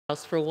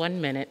for 1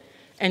 minute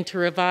and to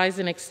revise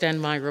and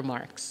extend my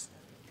remarks.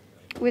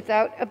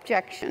 Without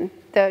objection.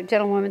 The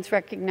gentlewoman is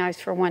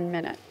recognized for 1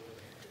 minute.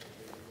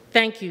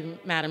 Thank you,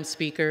 Madam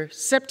Speaker.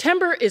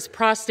 September is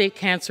Prostate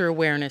Cancer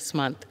Awareness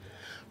Month.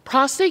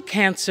 Prostate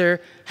cancer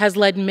has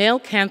led male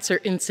cancer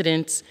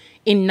incidents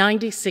in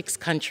 96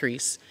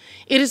 countries.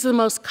 It is the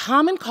most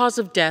common cause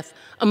of death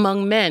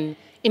among men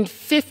in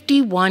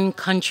 51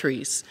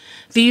 countries.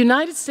 The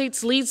United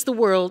States leads the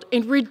world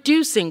in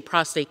reducing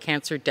prostate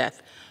cancer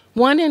death.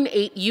 1 in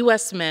 8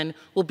 U.S. men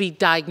will be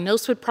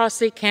diagnosed with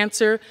prostate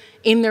cancer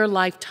in their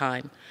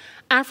lifetime.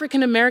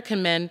 African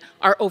American men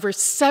are over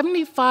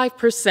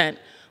 75%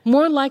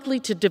 more likely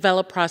to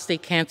develop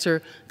prostate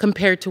cancer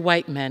compared to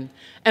white men,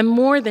 and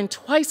more than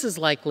twice as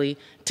likely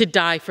to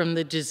die from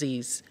the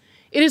disease.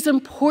 It is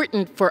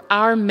important for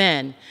our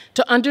men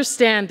to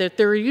understand that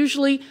there are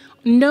usually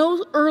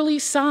no early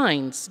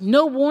signs,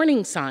 no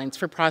warning signs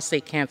for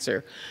prostate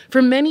cancer.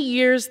 For many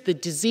years, the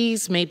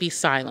disease may be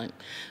silent.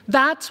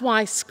 That's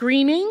why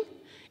screening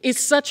is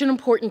such an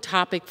important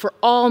topic for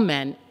all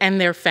men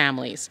and their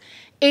families.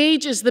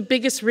 Age is the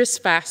biggest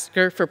risk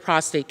factor for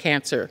prostate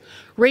cancer.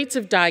 Rates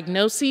of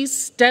diagnoses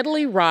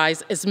steadily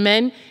rise as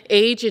men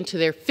age into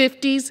their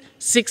 50s,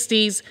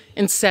 60s,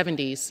 and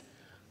 70s.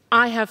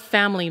 I have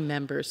family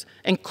members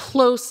and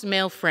close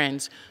male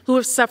friends who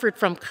have suffered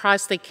from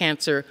prostate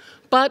cancer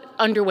but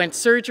underwent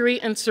surgery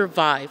and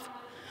survived.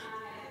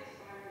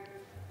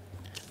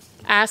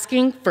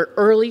 Asking for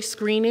early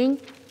screening,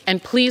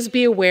 and please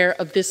be aware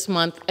of this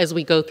month as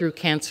we go through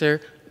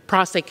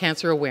prostate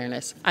cancer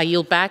awareness. I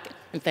yield back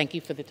and thank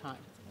you for the time.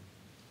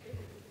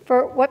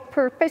 For what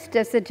purpose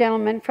does the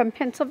gentleman from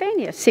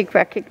Pennsylvania seek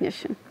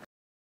recognition?